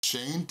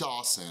Shane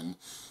Dawson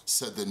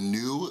said the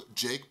new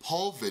Jake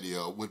Paul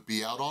video would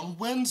be out on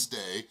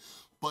Wednesday,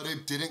 but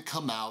it didn't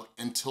come out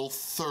until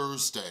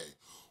Thursday.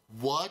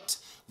 What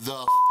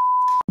the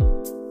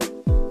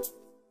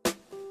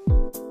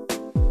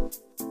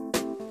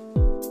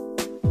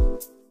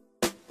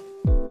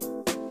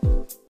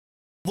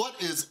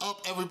What is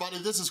up, everybody?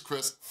 This is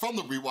Chris from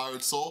the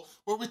Rewired Soul,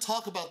 where we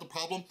talk about the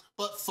problem,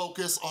 but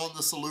focus on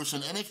the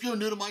solution. And if you're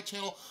new to my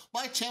channel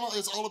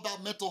is all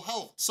about mental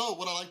health. So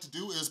what I like to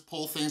do is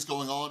pull things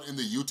going on in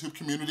the YouTube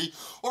community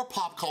or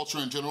pop culture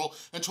in general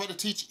and try to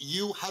teach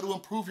you how to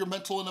improve your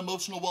mental and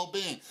emotional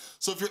well-being.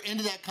 So if you're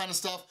into that kind of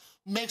stuff,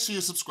 make sure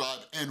you subscribe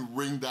and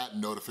ring that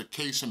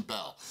notification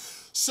bell.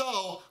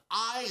 So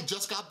I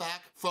just got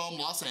back from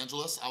Los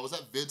Angeles. I was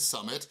at Vid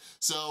Summit.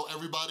 So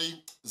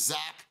everybody,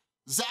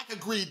 Zach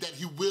agreed that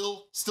he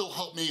will still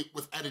help me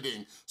with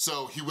editing,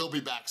 so he will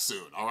be back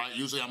soon, all right?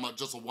 Usually I'm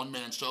just a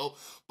one-man show,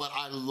 but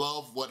I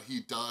love what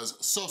he does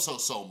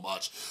so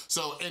much.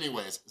 So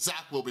anyways,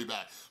 Zach will be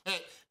back. And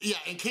yeah,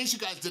 in case you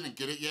guys didn't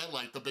get it yet,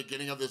 like the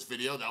beginning of this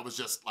video, that was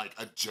just like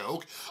a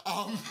joke.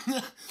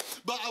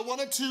 But I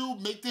wanted to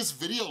make this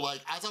video,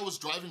 like as I was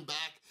driving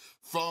back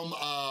from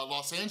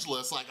Los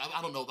Angeles, like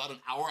I don't know, about an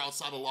hour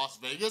outside of Las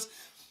Vegas,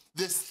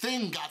 this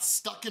thing got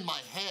stuck in my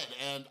head,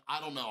 and I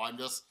don't know, I'm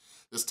just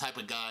this type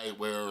of guy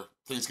where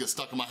things get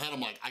stuck in my head. I'm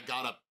like, I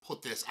gotta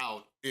put this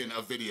out in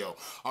a video,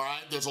 all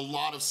right? There's a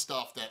lot of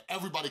stuff that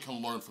everybody can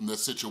learn from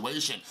this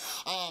situation.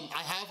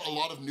 I have a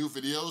lot of new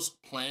videos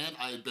planned.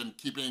 I've been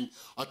keeping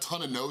a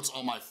ton of notes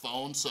on my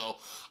phone, so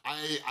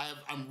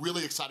I'm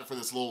really excited for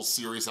this little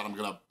series that I'm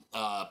gonna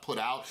put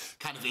out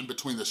kind of in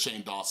between the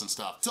Shane Dawson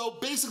stuff. So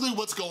basically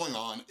what's going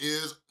on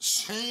is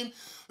Shane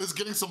is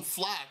getting some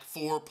flack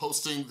for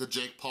posting the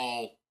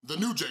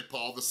new Jake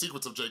Paul, The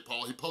Secrets of Jake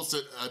Paul. He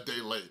posted a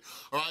day late,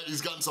 all right? He's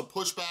gotten some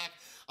pushback.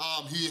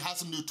 He has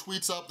some new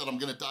tweets up that I'm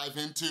gonna dive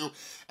into,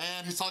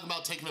 and he's talking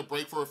about taking a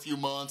break for a few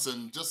months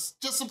and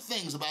just some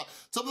things about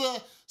some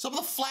of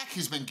the flack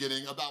he's been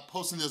getting about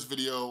posting this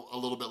video a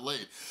little bit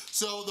late.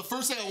 So the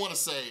first thing I wanna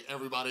say,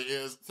 everybody,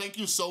 is thank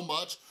you so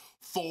much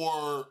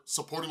for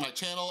supporting my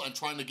channel and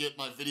trying to get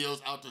my videos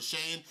out to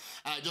Shane.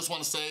 And I just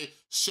wanna say,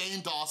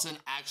 Shane Dawson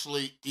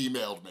actually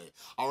emailed me,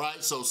 all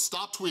right? So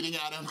stop tweeting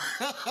at him.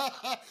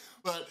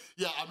 But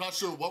yeah, I'm not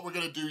sure what we're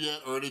gonna do yet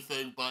or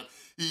anything, but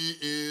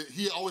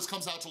he always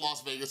comes out to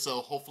Las Vegas, so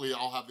hopefully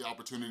I'll have the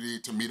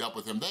opportunity to meet up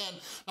with him then.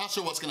 Not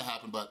sure what's gonna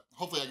happen, but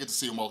hopefully I get to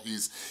see him while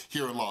he's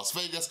here in Las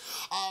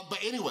Vegas.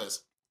 But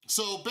anyways,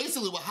 so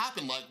basically what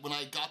happened, like when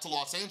I got to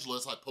Los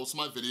Angeles, I posted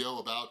my video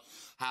about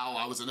how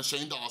I was in a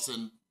Shane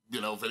Dawson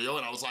video,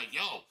 and I was like,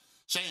 yo,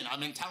 Shane,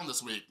 I'm in town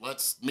this week,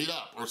 let's meet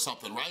up or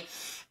something, right?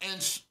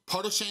 And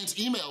part of Shane's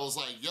email was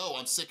like, yo,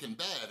 I'm sick in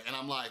bed. And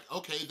I'm like,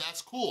 okay,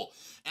 that's cool.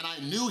 And I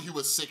knew he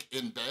was sick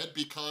in bed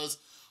because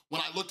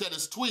when I looked at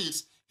his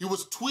tweets, he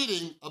was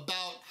tweeting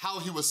about how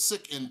he was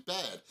sick in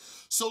bed.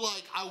 So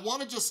like, I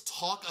wanna just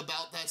talk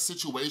about that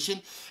situation,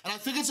 and I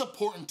think it's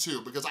important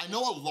too, because I know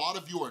a lot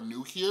of you are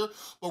new here,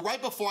 but right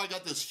before I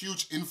got this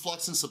huge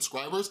influx in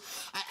subscribers,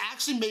 I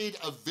actually made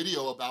a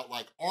video about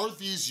like, are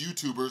these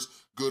YouTubers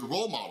good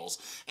role models?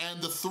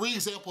 And the three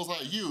examples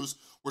I used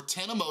were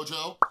Tana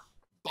Mongeau,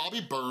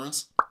 Bobby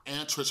Burns,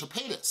 and Trisha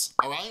Paytas,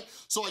 all right?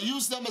 So I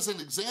used them as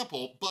an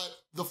example, but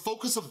the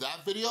focus of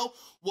that video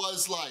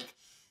was like,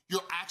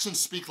 your actions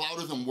speak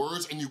louder than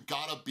words, and you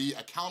gotta be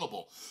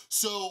accountable.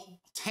 So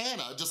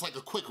Tana, just like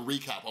a quick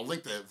recap, I'll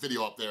link the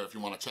video up there if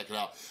you wanna check it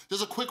out.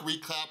 Just a quick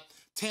recap.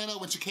 Tana,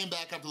 when she came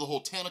back after the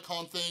whole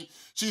TanaCon thing,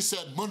 she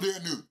said Monday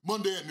at noon,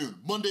 Monday at noon,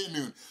 Monday at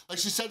noon. Like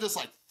she said this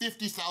like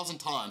 50,000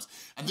 times,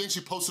 and then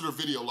she posted her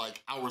video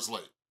like hours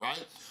late,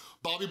 right?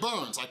 Bobby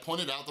Burns, I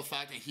pointed out the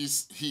fact that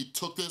he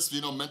took this,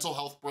 mental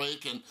health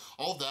break and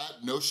all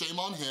that, no shame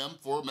on him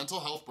for a mental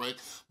health break,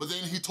 but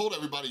then he told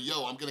everybody,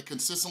 yo, I'm gonna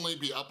consistently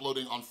be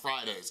uploading on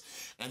Fridays.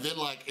 And then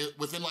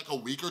within like a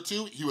week or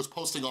two, he was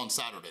posting on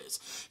Saturdays,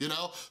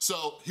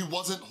 So he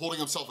wasn't holding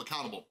himself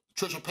accountable.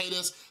 Trisha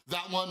Paytas,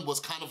 that one was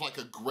kind of like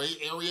a gray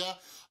area.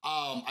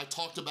 I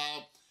talked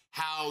about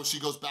how she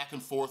goes back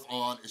and forth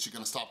on, is she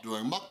gonna stop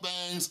doing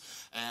mukbangs?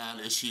 And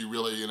is she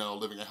really,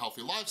 living a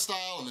healthy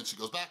lifestyle? And then she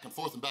goes back and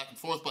forth.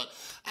 But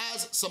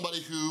as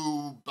somebody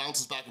who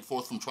bounces back and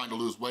forth from trying to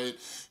lose weight,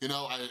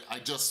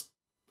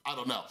 I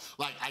don't know.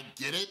 Like, I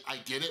get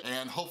it,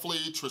 and hopefully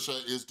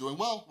Trisha is doing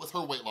well with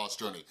her weight loss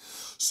journey.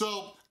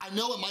 So I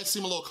know it might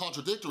seem a little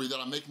contradictory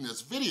that I'm making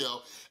this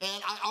video,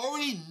 and I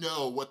already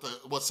know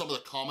what some of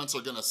the comments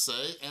are gonna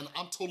say, and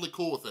I'm totally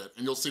cool with it,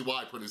 and you'll see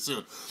why pretty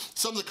soon.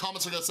 Some of the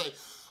comments are gonna say,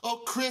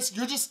 oh, Chris,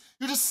 you're just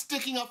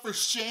sticking up for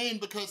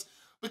Shane because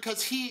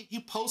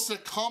he posted a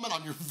comment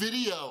on your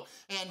video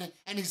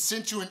and he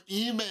sent you an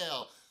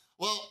email.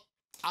 Well,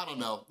 I don't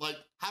know, like,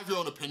 have your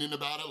own opinion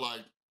about it,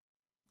 like,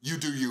 you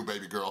do you,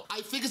 baby girl. I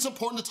think it's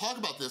important to talk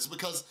about this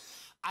because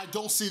I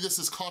don't see this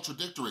as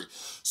contradictory.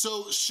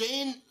 So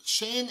Shane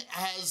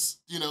has,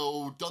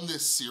 done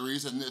this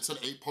series, and it's an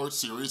 8-part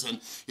series, and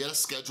he had a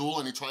schedule,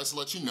 and he tries to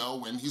let you know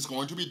when he's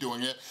going to be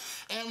doing it.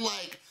 And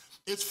like,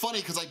 It's funny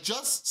because I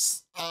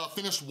just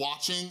finished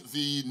watching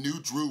the new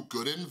Drew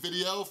Gooden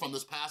video from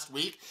this past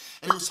week,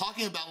 and he was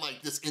talking about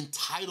like this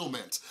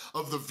entitlement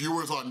of the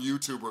viewers on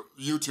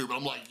YouTube, and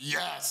I'm like,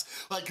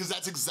 yes, like, cause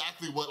that's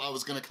exactly what I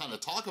was gonna kind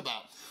of talk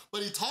about.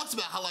 But he talks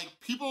about how like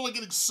people are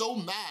getting so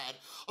mad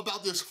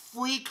about this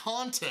free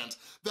content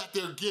that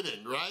they're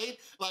getting, right?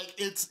 Like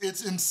it's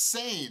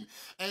insane.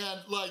 And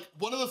like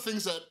one of the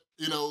things that,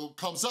 you know,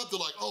 comes up, they're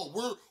like,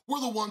 oh, we're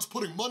the ones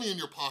putting money in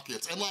your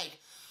pockets. And like,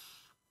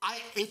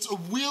 it's a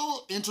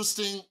real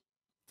interesting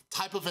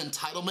type of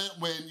entitlement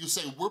when you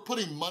say we're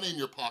putting money in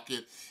your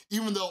pocket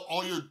even though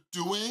all you're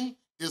doing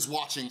is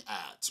watching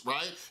ads,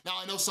 right? Now,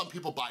 I know some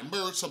people buy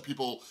merch, some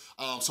people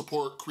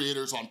support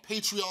creators on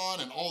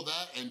Patreon and all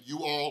that, and you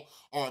all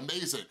are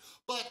amazing.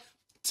 But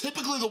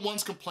typically the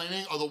ones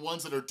complaining are the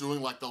ones that are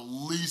doing like the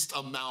least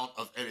amount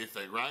of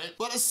anything, right?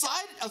 But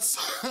aside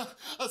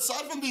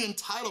from the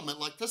entitlement,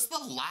 like that's the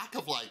lack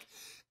of like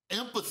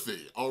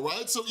empathy, all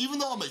right? So even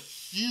though I'm a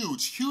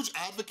huge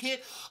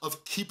advocate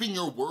of keeping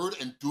your word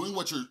and doing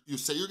what you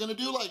say you're gonna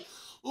do, like,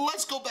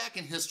 let's go back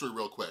in history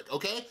real quick,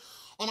 okay?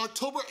 On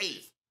October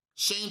 8th,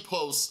 Shane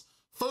posts,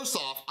 first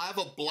off, I have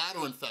a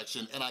bladder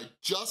infection and I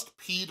just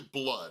peed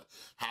blood.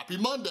 Happy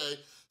Monday.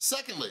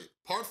 Secondly,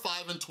 part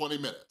 5 in 20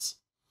 minutes.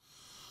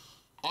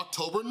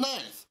 October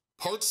 9th,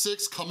 part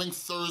 6 coming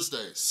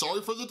Thursday.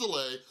 Sorry for the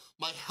delay.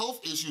 My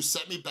health issue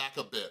set me back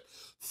a bit.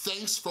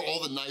 Thanks for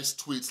all the nice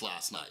tweets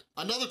last night.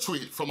 Another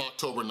tweet from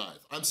October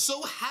 9th. I'm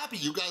so happy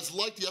you guys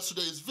liked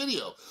yesterday's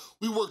video.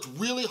 We worked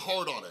really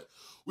hard on it.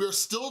 We are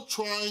still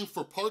trying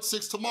for part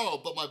 6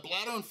 tomorrow, but my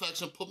bladder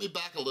infection put me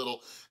back a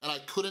little and I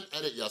couldn't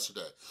edit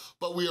yesterday.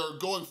 But we are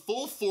going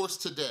full force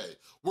today.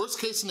 Worst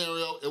case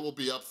scenario, it will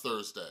be up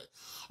Thursday.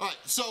 All right,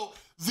 so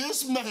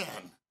this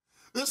man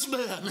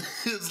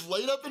is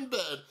laid up in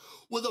bed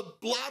with a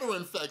bladder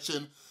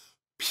infection,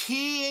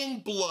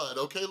 peeing blood,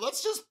 okay?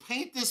 Let's just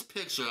paint this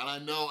picture, and I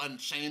know, and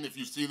Shane, if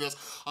you see this,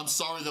 I'm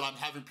sorry that I'm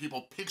having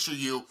people picture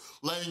you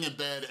laying in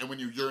bed and when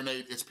you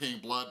urinate, it's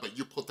peeing blood, but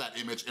you put that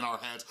image in our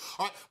heads,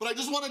 all right? But I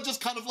just wanna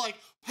just kind of like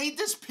paint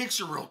this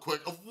picture real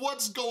quick of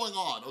what's going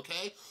on,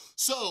 okay?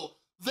 So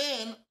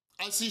then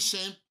I see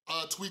Shane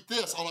tweet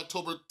this on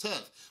October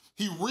 10th.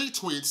 He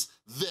retweets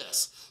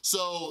this.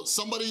 So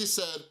somebody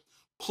said,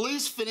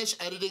 please finish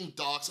editing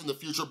docs in the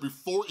future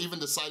before even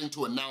deciding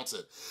to announce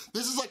it.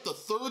 This is like the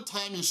 3rd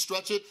time you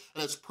stretch it,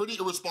 and it's pretty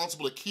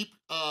irresponsible to keep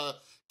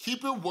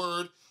your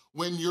word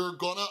when you're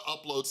gonna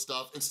upload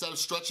stuff instead of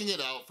stretching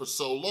it out for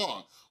so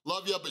long.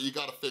 Love ya, but you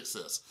gotta fix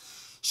this.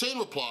 Shane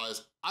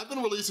replies, I've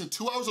been releasing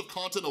 2 hours of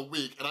content a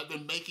week and I've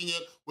been making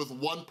it with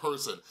one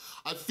person.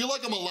 I feel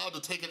like I'm allowed to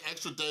take an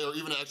extra day or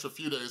even an extra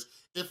few days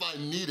if I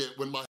need it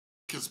when my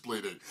is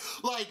bleeding.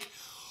 Like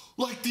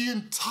the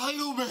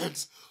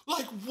entitlement,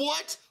 like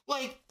what?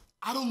 Like,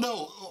 I don't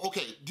know.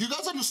 Okay, do you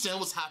guys understand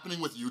what's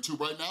happening with YouTube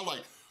right now?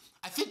 Like,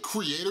 I think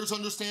creators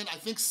understand, I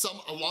think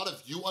a lot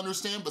of you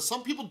understand, but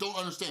some people don't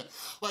understand.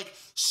 Like,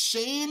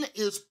 Shane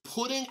is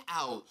putting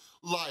out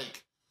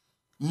like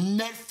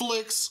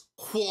Netflix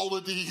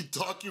quality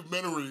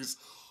documentaries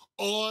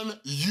on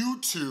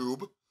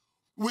YouTube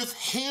with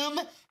him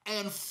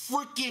and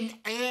freaking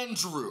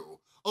Andrew,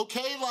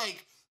 okay?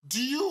 Like,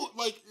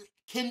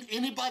 can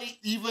anybody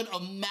even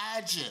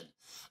imagine?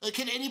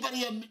 Can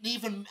anybody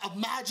even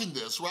imagine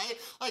this, right?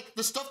 Like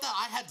the stuff that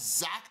I had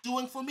Zach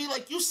doing for me,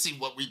 like you see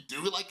what we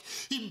do, like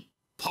he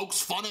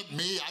pokes fun at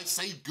me, I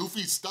say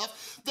goofy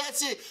stuff,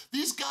 that's it.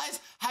 These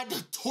guys had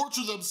to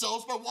torture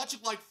themselves by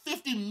watching like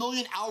 50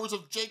 million hours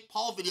of Jake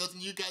Paul videos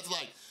and you guys are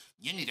like,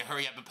 you need to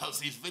hurry up and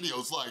post these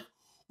videos, like,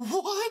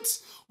 what?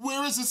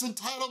 Where is this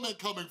entitlement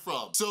coming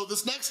from? So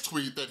this next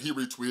tweet that he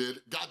retweeted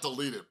got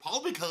deleted,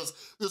 probably because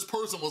this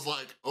person was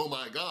like, oh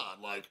my God,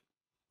 like,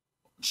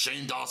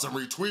 Shane Dawson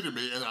retweeted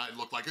me and I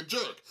look like a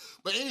jerk.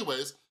 But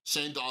anyways,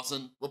 Shane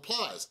Dawson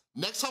replies,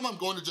 next time I'm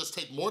going to just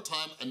take more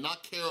time and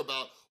not care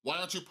about why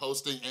aren't you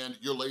posting and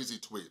your lazy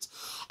tweets.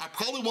 I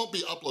probably won't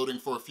be uploading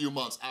for a few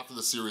months after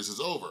the series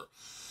is over.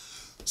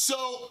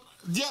 So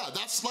yeah,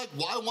 that's like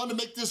why I wanted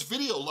to make this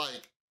video.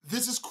 Like,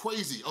 this is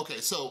crazy. Okay,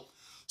 so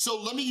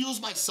let me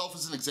use myself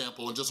as an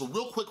example and just a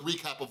real quick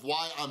recap of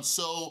why I'm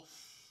so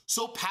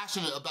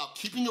passionate about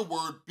keeping your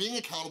word, being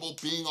accountable,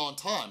 being on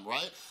time,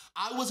 right?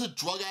 I was a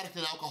drug addict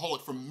and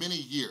alcoholic for many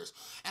years,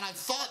 and I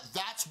thought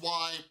that's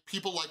why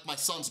people like my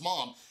son's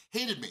mom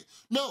hated me.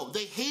 No,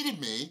 they hated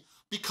me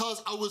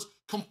because I was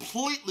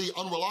completely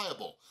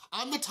unreliable.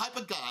 I'm the type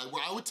of guy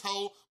where I would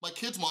tell my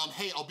kid's mom,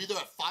 hey, I'll be there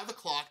at 5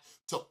 o'clock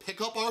to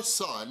pick up our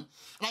son,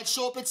 and I'd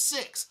show up at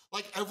 6,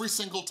 like every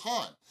single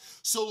time.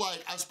 So like,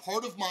 as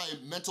part of my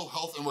mental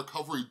health and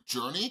recovery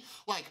journey,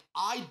 like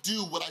I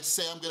do what I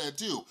say I'm gonna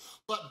do.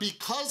 But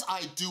because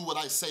I do what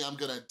I say I'm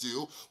gonna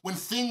do, when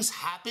things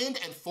happened,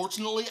 and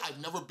fortunately I've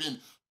never been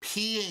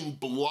peeing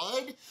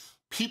blood,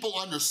 people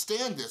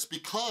understand this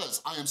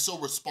because I am so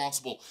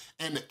responsible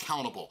and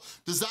accountable.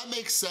 Does that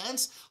make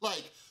sense?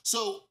 Like,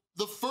 so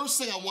the first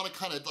thing I wanna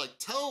kind of like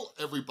tell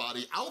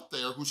everybody out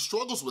there who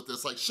struggles with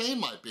this, like Shane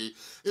might be,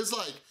 is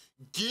like,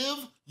 give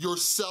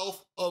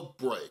yourself a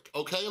break,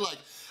 okay? Like,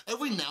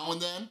 every now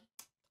and then,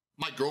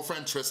 My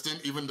girlfriend Tristan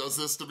even does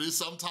this to me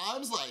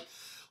sometimes,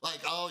 like,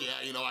 oh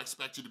yeah, you know, I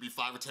expect you to be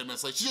 5 or 10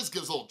 minutes late. She just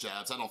gives little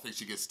jabs. I don't think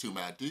she gets too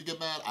mad. Do you get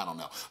mad? I don't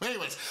know. But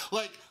anyways,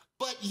 like,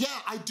 but yeah,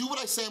 I do what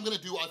I say I'm gonna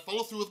do. I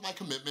follow through with my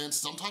commitments.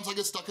 Sometimes I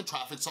get stuck in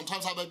traffic.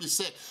 Sometimes I might be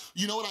sick.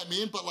 You know what I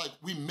mean? But like,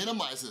 we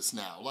minimize this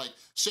now. Like,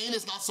 Shane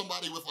is not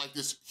somebody with like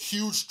this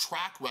huge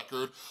track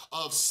record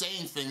of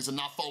saying things and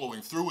not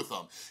following through with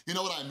them. You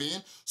know what I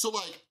mean? So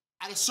like,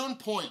 at a certain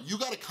point, you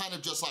gotta kind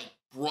of just like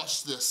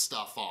brush this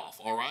stuff off,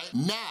 all right?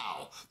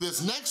 Now,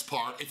 this next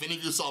part, if any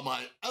of you saw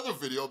my other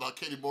video about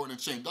Katie Morton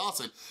and Shane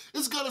Dawson,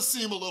 is gonna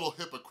seem a little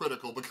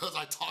hypocritical because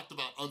I talked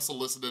about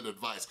unsolicited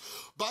advice.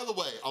 By the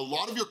way, a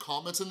lot of your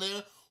comments in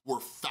there were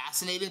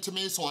fascinating to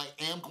me, so I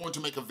am going to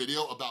make a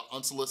video about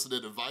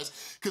unsolicited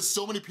advice because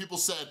so many people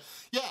said,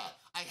 yeah,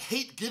 I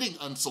hate getting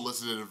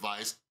unsolicited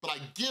advice, but I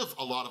give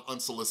a lot of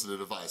unsolicited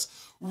advice.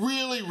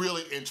 Really,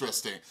 really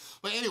interesting.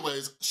 But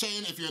anyways,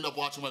 Shane, if you end up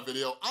watching my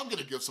video, I'm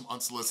gonna give some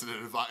unsolicited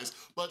advice,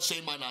 but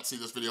Shane might not see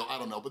this video, I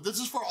don't know. But this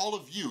is for all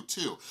of you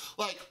too.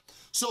 Like,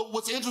 so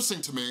what's interesting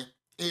to me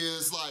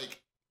is like,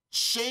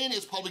 Shane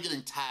is probably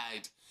getting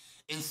tagged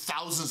in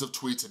thousands of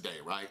tweets a day,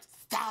 right?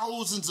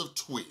 Thousands of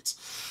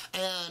tweets.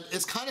 And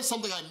it's kind of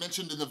something I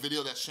mentioned in the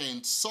video that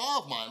Shane saw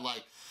of mine,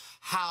 like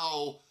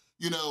how,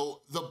 you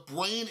know, the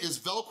brain is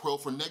Velcro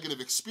for negative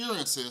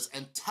experiences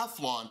and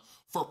Teflon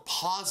for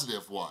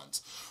positive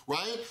ones,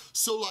 right?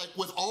 So like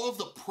with all of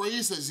the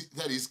praise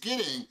that he's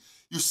getting,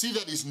 you see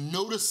that he's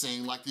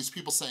noticing like these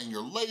people saying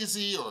you're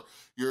lazy or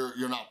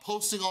you're not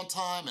posting on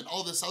time and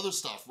all this other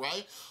stuff,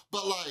 right?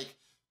 But like,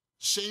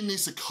 Shane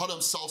needs to cut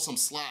himself some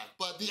slack.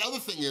 But the other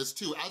thing is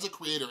too, as a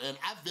creator and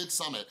at Vid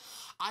Summit,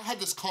 I had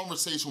this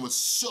conversation with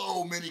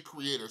so many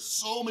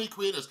creators,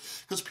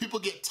 because people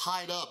get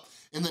tied up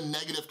in the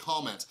negative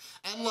comments.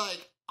 And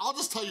like, I'll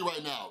just tell you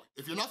right now,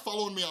 if you're not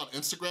following me on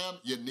Instagram,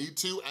 you need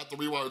to, at The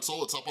Rewired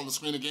Soul, it's up on the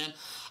screen again.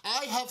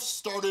 I have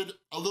started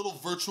a little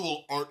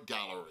virtual art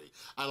gallery,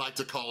 I like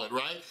to call it,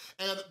 right?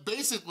 And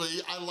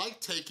basically, I like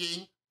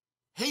taking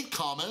hate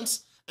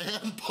comments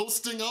and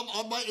posting them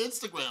on my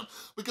Instagram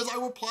because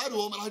I reply to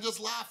them and I just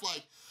laugh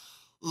like,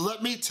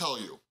 let me tell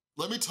you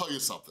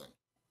something.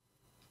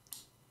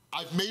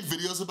 I've made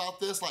videos about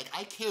this, like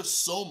I care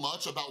so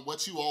much about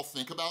what you all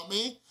think about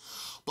me,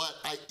 but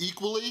I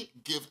equally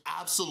give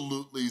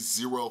absolutely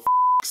zero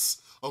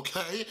f***s,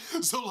 okay?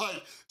 So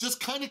like, just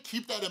kind of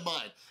keep that in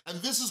mind. And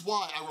this is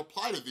why I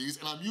reply to these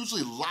and I'm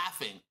usually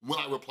laughing when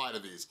I reply to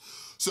these.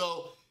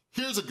 So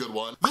here's a good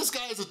one. This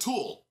guy is a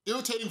tool,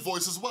 irritating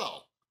voice as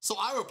well. So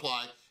I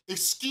reply,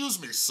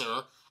 excuse me,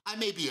 sir, I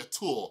may be a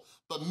tool,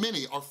 but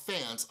many are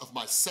fans of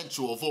my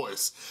sensual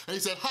voice. And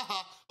he said,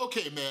 haha,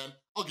 okay, man,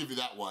 I'll give you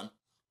that one.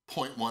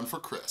 Point one for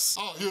Chris.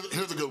 Oh,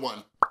 here's a good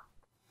one.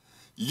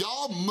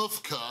 Y'all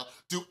mufka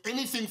do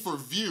anything for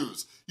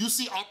views. You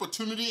see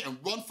opportunity and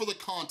run for the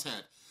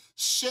content.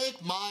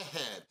 Shake my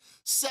head.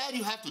 Sad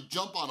you have to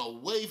jump on a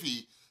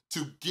wavy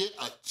to get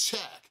a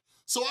check.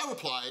 So I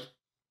replied,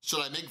 should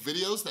I make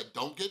videos that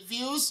don't get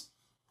views?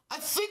 I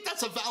think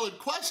that's a valid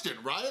question,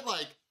 right?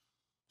 Like,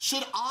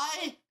 should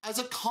I, as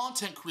a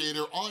content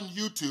creator on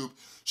YouTube,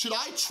 should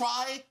I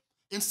try,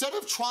 instead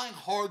of trying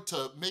hard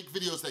to make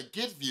videos that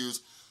get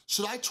views,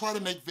 should I try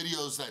to make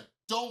videos that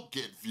don't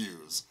get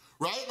views,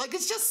 right? Like,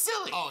 it's just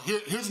silly. Oh,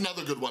 here's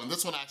another good one, and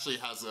this one actually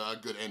has a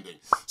good ending.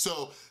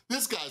 So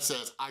this guy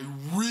says, I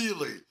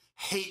really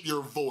hate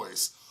your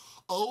voice,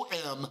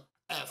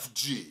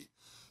 OMFG.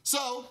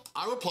 So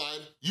I replied,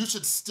 you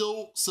should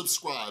still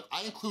subscribe.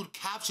 I include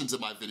captions in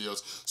my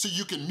videos so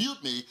you can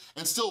mute me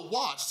and still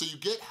watch so you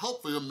get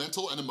help for your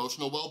mental and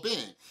emotional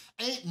well-being.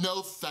 Ain't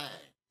no thing,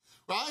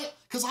 right?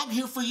 Because I'm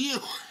here for you.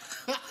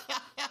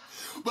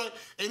 But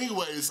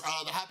anyways,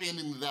 the happy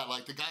ending to that,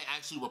 like the guy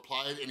actually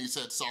replied and he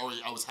said, sorry,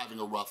 I was having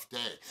a rough day.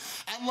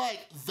 And like,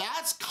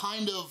 that's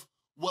kind of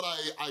what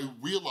I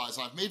realized,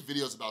 and I've made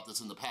videos about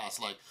this in the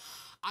past, like,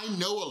 I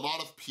know a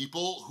lot of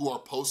people who are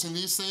posting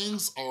these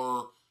things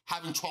are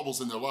having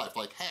troubles in their life.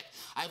 Like, heck,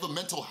 I have a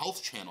mental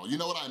health channel, you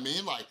know what I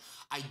mean? Like,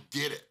 I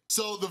get it.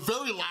 So the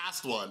very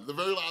last one,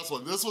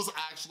 this was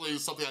actually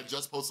something I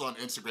just posted on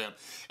Instagram,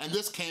 and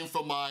this came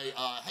from my,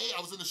 hey,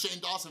 I was in the Shane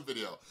Dawson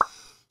video.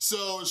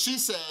 So she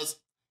says,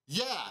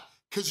 yeah,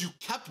 because you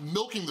kept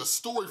milking the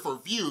story for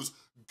views,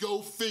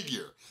 go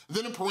figure. And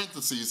then in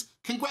parentheses,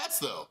 congrats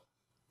though.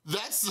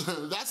 That's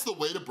the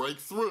way to break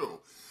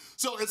through.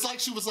 So it's like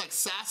she was like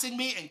sassing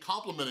me and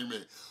complimenting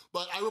me.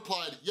 But I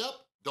replied, yep,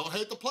 don't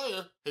hate the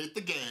player, hate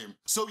the game.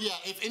 So yeah,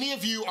 if any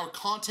of you are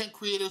content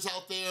creators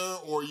out there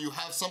or you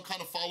have some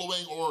kind of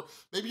following or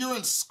maybe you're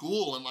in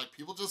school and like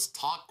people just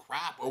talk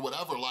crap or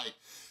whatever, like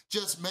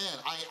just, man,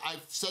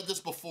 I've said this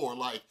before,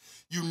 like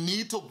you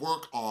need to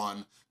work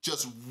on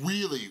just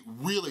really,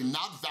 really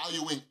not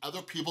valuing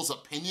other people's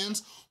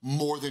opinions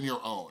more than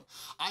your own.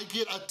 I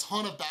get a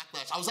ton of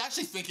backlash. I was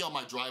actually thinking on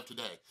my drive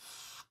today,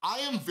 I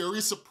am very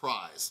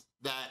surprised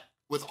that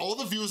with all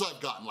the views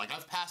I've gotten, like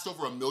I've passed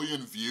over 1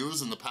 million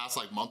views in the past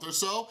like month or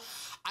so,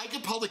 I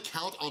could probably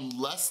count on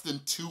less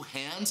than 2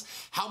 hands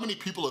how many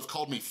people have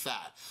called me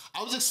fat.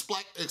 I was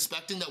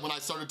expecting that when I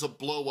started to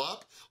blow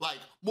up, like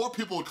more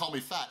people would call me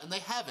fat, and they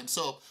haven't,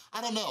 so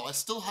I don't know, I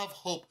still have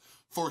hope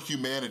for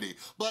humanity.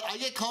 But I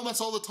get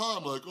comments all the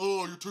time like,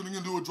 oh, you're turning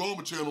into a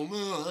drama channel,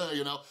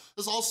 you know,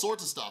 there's all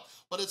sorts of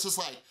stuff. But it's just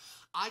like,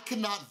 I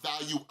cannot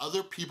value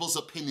other people's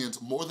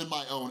opinions more than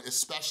my own,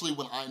 especially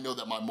when I know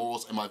that my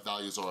morals and my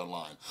values are in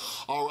line,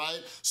 all right?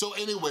 So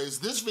anyways,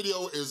 this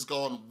video is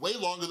gone way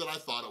longer than I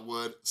thought it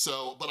would,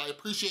 but I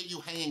appreciate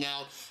you hanging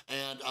out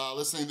and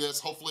listening to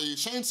this. Hopefully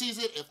Shane sees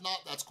it. If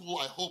not, that's cool.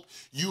 I hope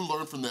you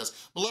learn from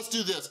this. But let's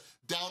do this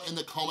down in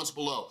the comments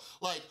below.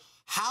 Like,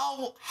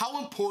 how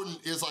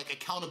important is like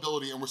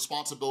accountability and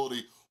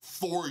responsibility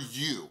for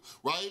you,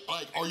 right?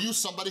 Like, are you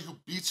somebody who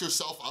beats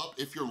yourself up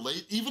if you're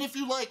late, even if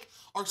you like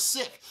are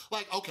sick?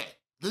 Like, okay,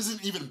 this is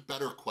an even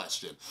better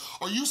question.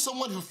 Are you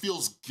someone who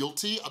feels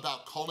guilty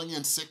about calling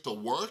in sick to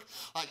work?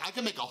 Like, I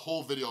can make a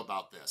whole video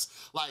about this.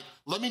 Like,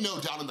 let me know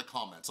down in the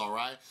comments, all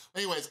right?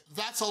 Anyways,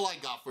 that's all I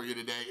got for you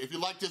today. If you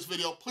like this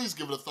video, please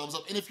give it a thumbs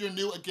up. And if you're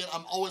new, again,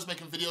 I'm always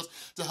making videos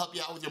to help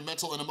you out with your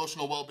mental and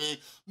emotional well-being.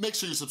 Make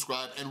sure you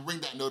subscribe and ring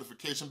that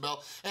notification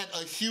bell. And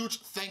a huge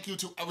thank you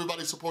to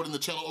everybody supporting the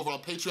channel over on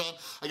Patreon.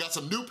 I got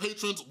some new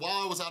patrons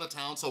while I was out of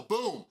town, so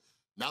boom.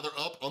 Now they're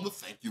up on the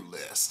thank you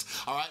list.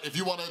 All right, if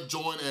you wanna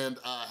join and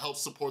help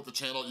support the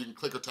channel, you can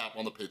click or tap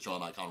on the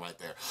Patreon icon right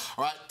there.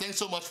 All right, thanks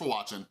so much for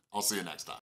watching. I'll see you next time.